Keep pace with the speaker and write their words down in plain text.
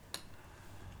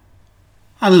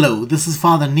Hello, this is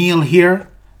Father Neil here,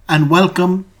 and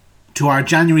welcome to our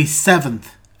January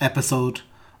 7th episode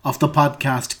of the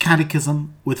podcast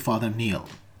Catechism with Father Neil.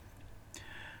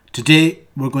 Today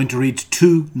we're going to read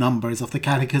two numbers of the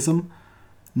Catechism,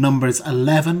 numbers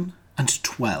 11 and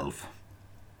 12.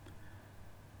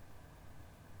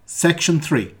 Section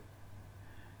 3.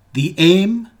 The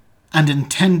aim and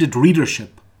intended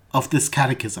readership of this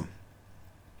Catechism.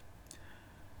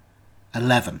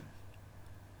 11.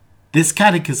 This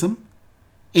catechism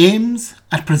aims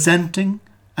at presenting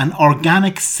an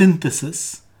organic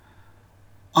synthesis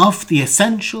of the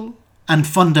essential and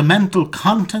fundamental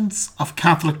contents of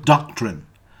Catholic doctrine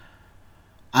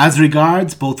as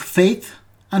regards both faith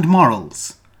and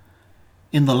morals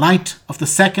in the light of the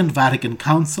Second Vatican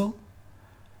Council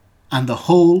and the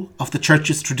whole of the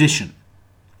Church's tradition.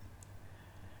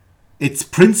 Its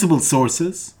principal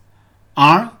sources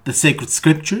are the sacred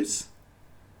scriptures,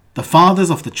 the Fathers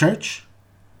of the Church,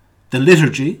 the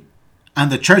liturgy,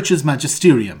 and the Church's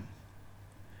magisterium.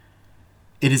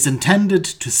 It is intended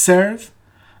to serve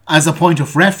as a point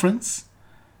of reference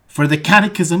for the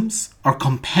catechisms or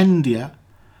compendia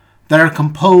that are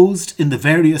composed in the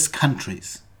various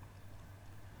countries.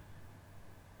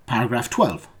 Paragraph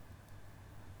 12.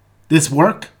 This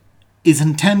work is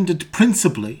intended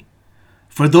principally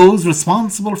for those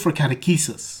responsible for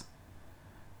catechesis.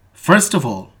 First of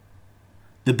all,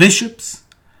 the bishops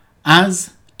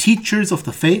as teachers of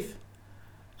the faith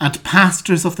and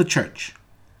pastors of the Church.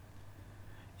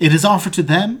 It is offered to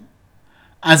them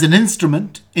as an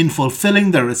instrument in fulfilling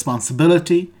their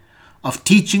responsibility of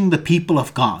teaching the people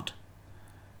of God.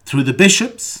 Through the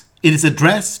bishops, it is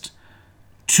addressed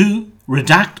to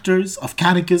redactors of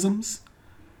catechisms,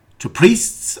 to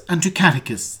priests and to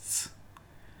catechists.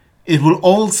 It will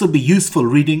also be useful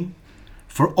reading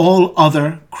for all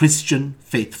other Christian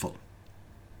faithful.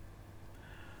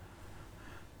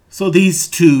 So these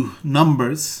two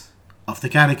numbers of the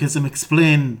Catechism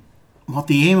explain what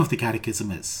the aim of the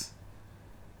Catechism is.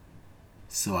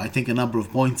 So I think a number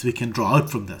of points we can draw out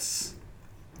from this.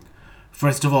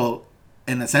 First of all,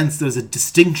 in a sense, there's a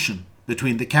distinction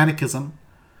between the Catechism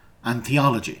and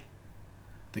theology.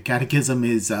 The Catechism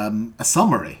is a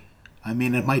summary. I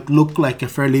mean, it might look like a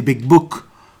fairly big book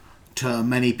to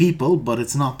many people, but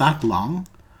it's not that long.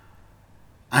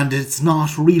 And it's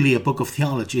not really a book of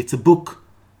theology. It's a book,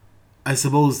 I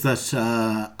suppose, that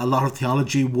a lot of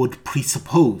theology would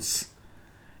presuppose.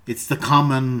 It's the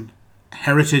common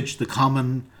heritage, the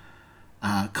common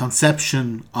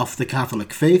conception of the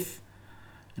Catholic faith,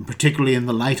 and particularly in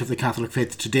the light of the Catholic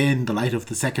faith today, in the light of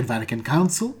the Second Vatican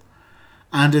Council.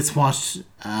 And it's what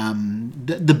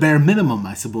the bare minimum,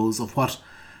 I suppose, of what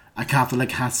a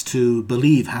Catholic has to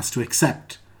believe, has to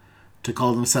accept, to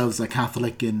call themselves a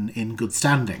Catholic in good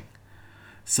standing.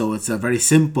 So it's a very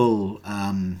simple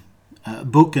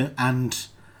book, and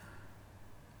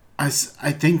I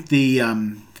think the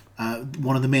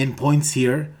one of the main points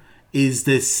here is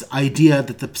this idea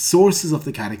that the sources of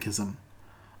the Catechism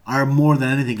are more than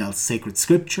anything else sacred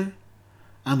scripture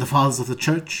and the Fathers of the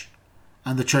Church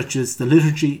and the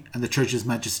liturgy and the Church's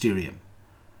magisterium.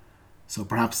 So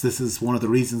perhaps this is one of the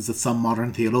reasons that some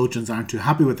modern theologians aren't too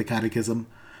happy with the Catechism,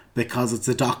 because it's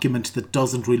a document that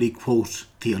doesn't really quote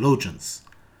theologians.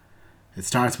 It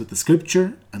starts with the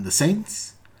scripture and the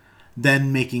saints,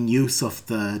 then making use of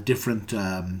the different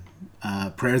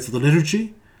prayers of the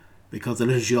liturgy, because the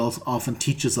liturgy also often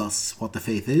teaches us what the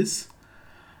faith is,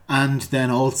 and then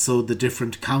also the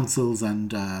different councils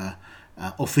and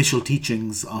official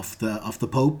teachings of the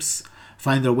popes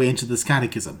find their way into this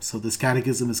catechism. So this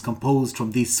catechism is composed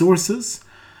from these sources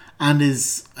and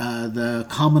is the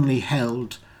commonly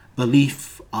held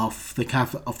belief of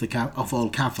all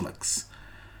Catholics.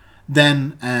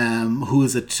 Then who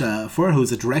is it for? Who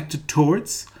is it directed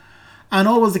towards? And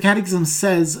always the Catechism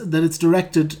says that it's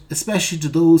directed especially to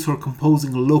those who are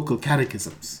composing local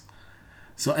catechisms.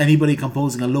 So anybody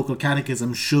composing a local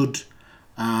catechism should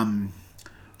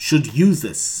use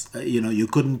this. You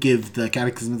couldn't give the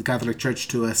Catechism of the Catholic Church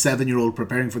to a 7-year-old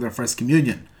preparing for their first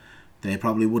communion. They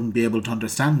probably wouldn't be able to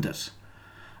understand it.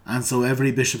 And so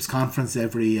every bishop's conference,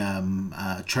 every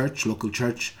local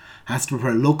church, has to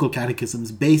prepare local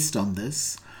catechisms based on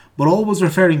this, but always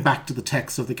referring back to the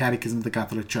text of the Catechism of the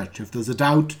Catholic Church. If there's a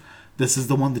doubt, this is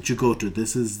the one that you go to.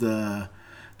 This is the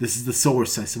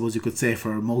source, I suppose you could say,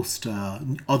 for most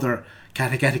other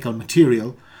catechetical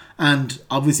material. And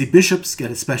obviously bishops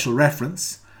get a special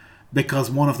reference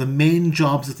because one of the main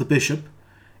jobs of the bishop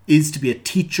is to be a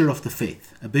teacher of the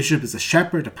faith. A bishop is a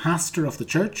shepherd, a pastor of the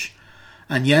church.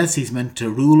 And yes, he's meant to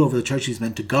rule over the church, he's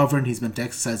meant to govern, he's meant to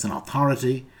exercise an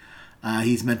authority.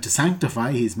 He's meant to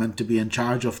sanctify. He's meant to be in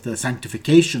charge of the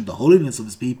sanctification, the holiness of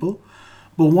his people.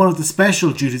 But one of the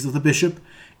special duties of the bishop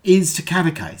is to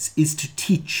catechize, is to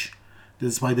teach.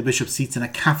 This is why the bishop seats in a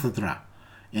cathedra,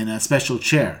 in a special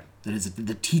chair. That is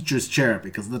the teacher's chair,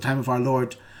 because in the time of our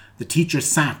Lord, the teacher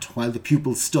sat while the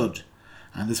pupils stood.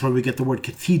 And this is where we get the word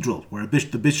cathedral, where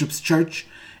the bishop's church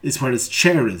is where his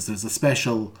chair is. There's a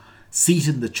special seat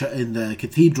in the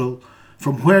cathedral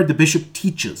from where the bishop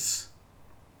teaches.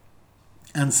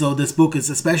 And so this book is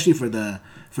especially for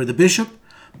the bishop,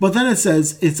 but then it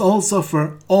says it's also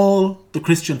for all the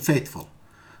Christian faithful.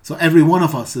 So every one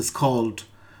of us is called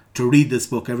to read this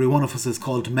book. Every one of us is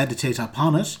called to meditate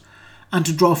upon it and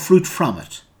to draw fruit from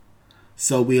it.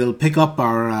 So we'll pick up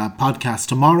our podcast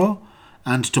tomorrow,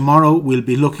 and tomorrow we'll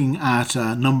be looking at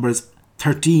numbers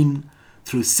 13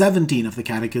 through 17 of the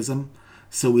Catechism.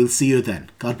 So we'll see you then.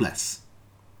 God bless.